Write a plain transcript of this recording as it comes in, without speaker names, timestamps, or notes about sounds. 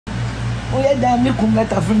We are damn you come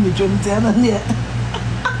better from the John Tanner here.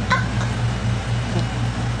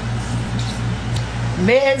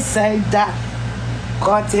 May say that.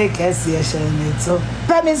 God take us here, so.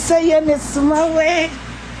 Let me say, and it's my way.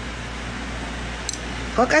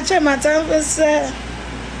 Cocacha, my time was say.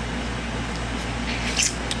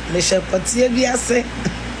 Michelle Potier, be a say.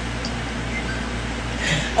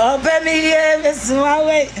 Oh, baby, yeah, it's my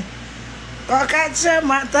way. Cocacha,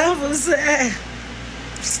 my time was say.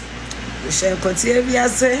 Michelle Potier, be a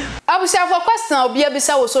say. I will say for question, I'll be able to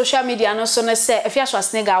say social media, no sooner say, Afia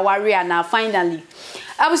Schwarznegger warrior now, finally.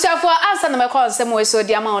 I will say for answer number call some way so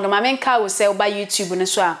the amount of my main car will sell by YouTube and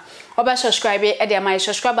so. Oba subscribe at my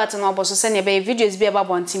subscribe button or so send your videos be about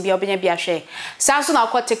one team be open a share. Samsung I'll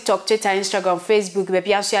call TikTok, Twitter, Instagram, Facebook,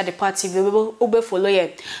 be also the party will follow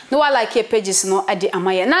you. No I like your pages no at the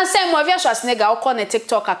Amaya. Now same Afia Schwarznegger I'll call a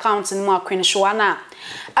TikTok account and more Queen Shwana.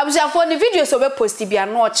 I was for the videos of a post to be a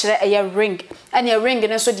notch a ring and your ring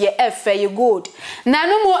and so the F you good. Now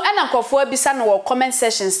no more and for bisan or comment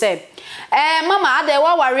session say. Mama, ade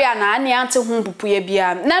wa warrior na ani ante hu pupuye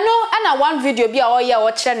bia. Na no ana one video bia o ye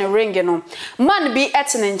o kire ne ring no. Man bi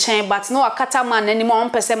etene nchen but no akata man anim on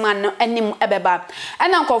pese man no anim ebeba.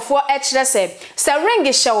 Ana nkofo e kire se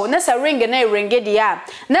ring show na se ring na ring dia.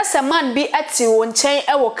 Na se man bi ati wo nchen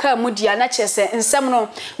e wo ka mu dia na chese nsem no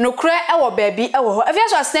no kure e wo baabi e wo ho. Afia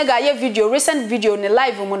Schwarznegger ye video recent video ne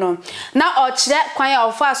live mu no. Na o kire kwan ya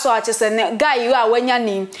ofa so a chese ne guy you a wanya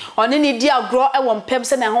ni. Oni ni dia agro e wo mpem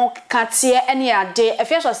se na ho katie any ade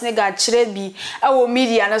Afia Schwarznegger chire bi ewo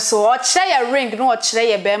media no so o chire ya ring no o chire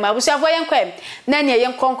ya be ma busuafo yenkwem na ne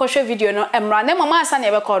yenkonkohwe video no emra na mama asa na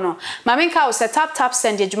ye be ko no maminka wo set tap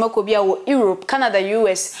send ejumako bia wo Europe Canada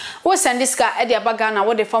US wo send this ka e de abaga na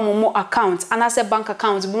wo de form mo account anase bank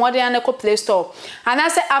account bu mo de na ko Play Store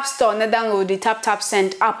anase App Store na download the tap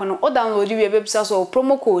send app no o download we be so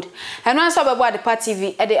promo code eno ansa be bo Adepa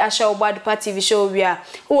TV e de asha wo Adepa TV show wia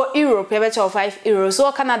wo Europe e be cho €5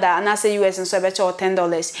 so Canada anase US and so better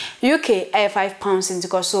 $10 UK £5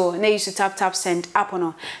 into so na use tap send app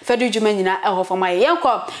no fedu juma nyina e ho for my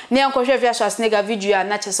yanko ne yanko hwe Afia Schwarznegger video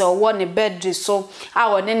na chese o wo ne bed so a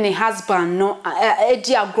wo ne husband no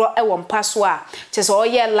edi agro e wo mpaso a chese o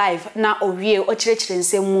ye live na o wie o chire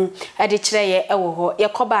nsemu e de chire ye e wo ho ye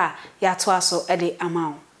koba ya to aso e de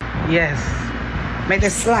amount. Yes, me the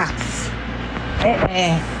slacks.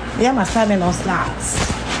 Yeah, my son no slacks.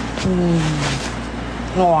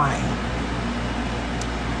 Why?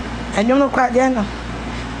 And you know quite then.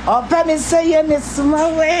 Oh, Penny say you miss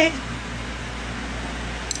my way.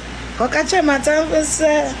 Cocacha, my time was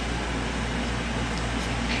say.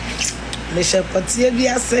 Michelle Potier, be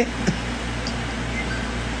a say.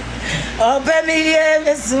 Oh, Penny, yeah,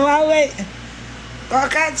 miss my way.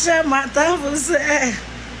 Cocacha, my time was say.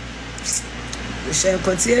 Michelle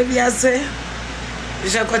Potier, be a say.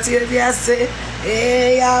 Michelle Potier, be a say.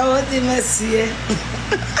 Hey, I want the messier.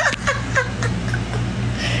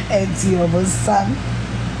 And your son.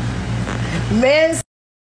 Men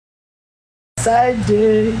say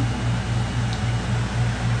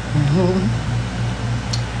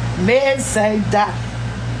men say that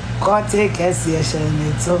God take us here, so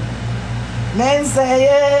men say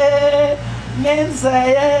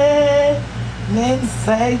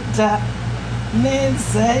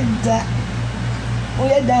that we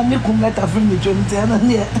are damn you come better from the John Tanner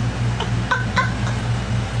here.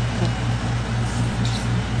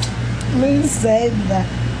 Men say that.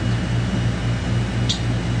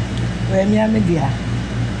 Where me am dia?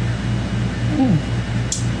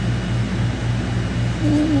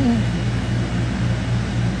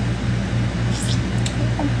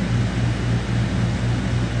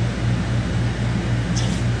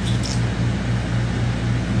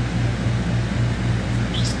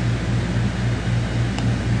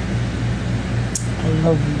 I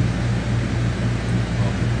love you.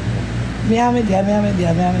 Me am dia.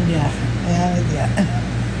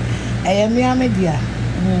 I am me am dia.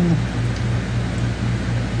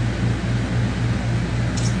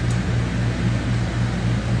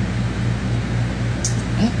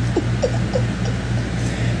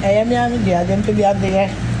 I am young, dear, going to be up there.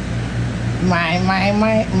 Mine. I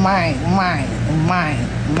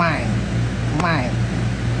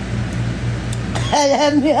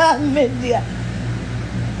am young, dear.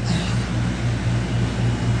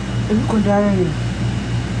 You could die.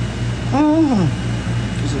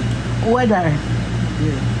 Weather.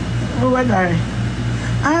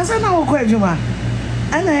 I said, no question.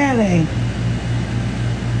 And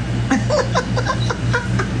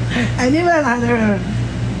I never had her.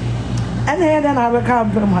 And then I will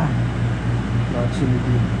come from her.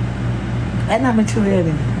 And I'm a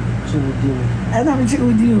children. chill with you. And I'm chill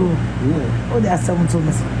with you. Yeah. Oh, there's someone to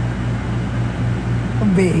me.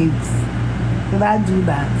 Babes, did I do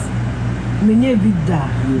that? Me near big da.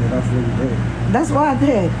 Yeah, that's what you did. That's what I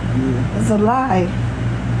did. Yeah. It's a lie.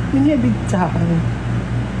 Me near big da.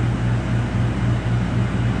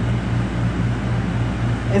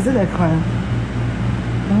 Is it a crime?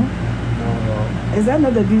 No. Is that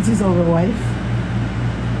not the duties of a wife?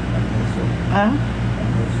 I think so. Huh? I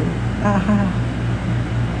think so.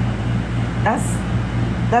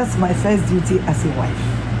 That's my first duty as a wife.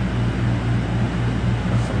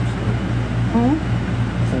 That sounds good.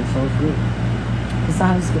 That sounds good. It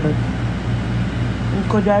sounds good.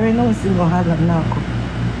 Because I know single handed now.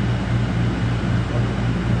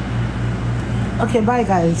 Okay, bye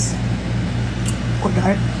guys.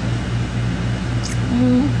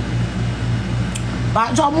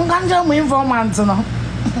 But I'm going to informant no.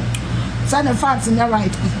 Send the facts in the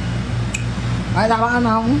right. I don't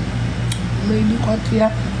know. Maybe got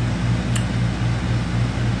here.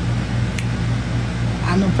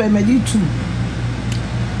 I'm a family too.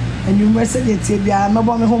 And you message it here. They are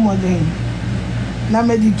not me home again. Now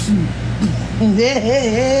me too.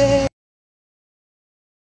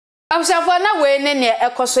 Abusafo na we ne ne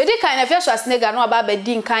ekoso edi kan Afia Schwarznegger no aba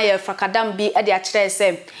bedi nkan ye fakadam bi e de akire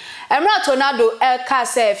se Emra tornado ka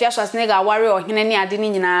se Afia Schwarznegger ware ohene ne ade ni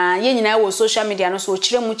nyina ye nyina wo social media no so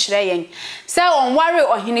kire mu kire yen se on ware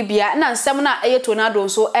ohene bia na nsem na eye tornado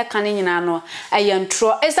so e kan nyina no eye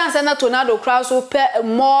ntro esanse na tornado crowd so pe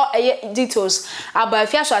more details about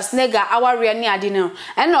Afia Schwarznegger aware ne ade no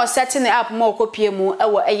e na o setting up more kopie mu e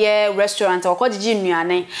wo eye restaurant o kodigi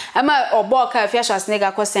nnuane e ma obo ka Afia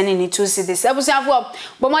Schwarznegger ko sene ni to see this abusafo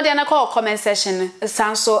bomode na call comment section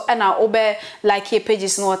sanso e na obe like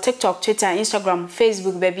pages no TikTok, Twitter, Instagram,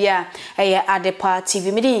 Facebook, baby, Adepa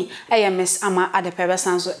TV. Midi, Miss Ama Adepa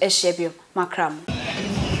Sanso Eshebio Macram.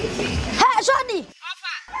 Hey, Shadi!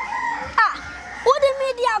 Who the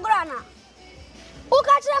media grana? Who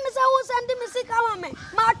catch them is who send me sick on me?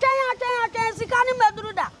 My ten, Sikani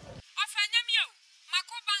Madruda. Ofanyamio,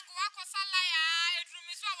 Makobango, Wakosalaya,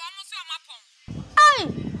 Drumiso, Wamoso Mapon. Hey!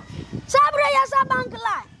 Sabre Yasa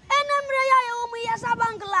Bankla, and Emrea Omi Yasa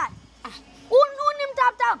Bankla. Unim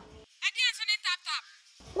tap.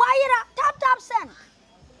 Why you tap send?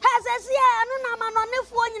 Has a see no man on the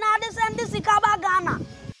phone in Addis and this Gana.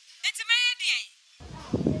 It's my idea.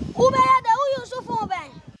 Who the use of phone?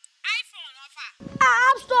 iPhone offer.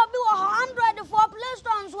 App Store be 100 for Play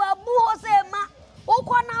Stones where Boo say ma. Who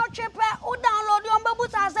can now cheaper who download your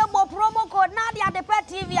baboons as a promo code Nadia Adepa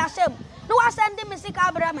TV as him. No I send him Missy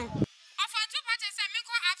Cabrame. Offer 2 patches and make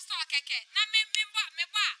App Store keke. Na me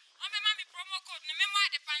promo code na memo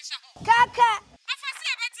Adepa nsha ho. Kaka. Offer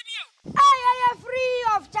see abetimi o. I free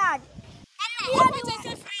of charge.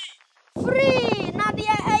 Free. Na the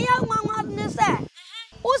young one ne say.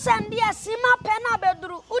 Who send the sima pena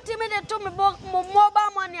bedru. Ultimate to me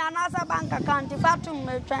mobile money and as a bank account if I to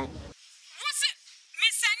me train. What's it?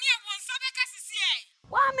 Miss Sania won Sabeka CCA.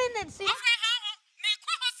 1 minute, see. Offer how me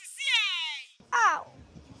ko CCA. Ah.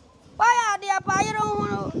 Why are the apayro?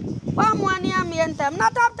 1 year me and them.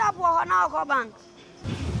 Not tap or now bank.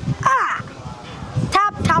 Ah.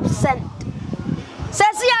 Tap send.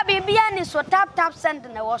 Says ya bibiani so tap send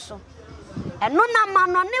in the waso. And no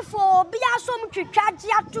man on the for be a some to charge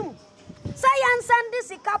ya too. Say and send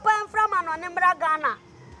this couple from an onembra Ghana.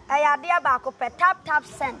 I dear back up a tap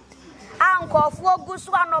send. Uncle for goose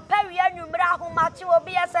one or perry and numera who match will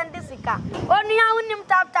be a send this car. Only I win him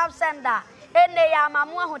tap sender. And they are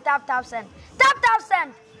mamma who tap send. Tap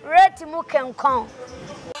send. Rate Muken Kong.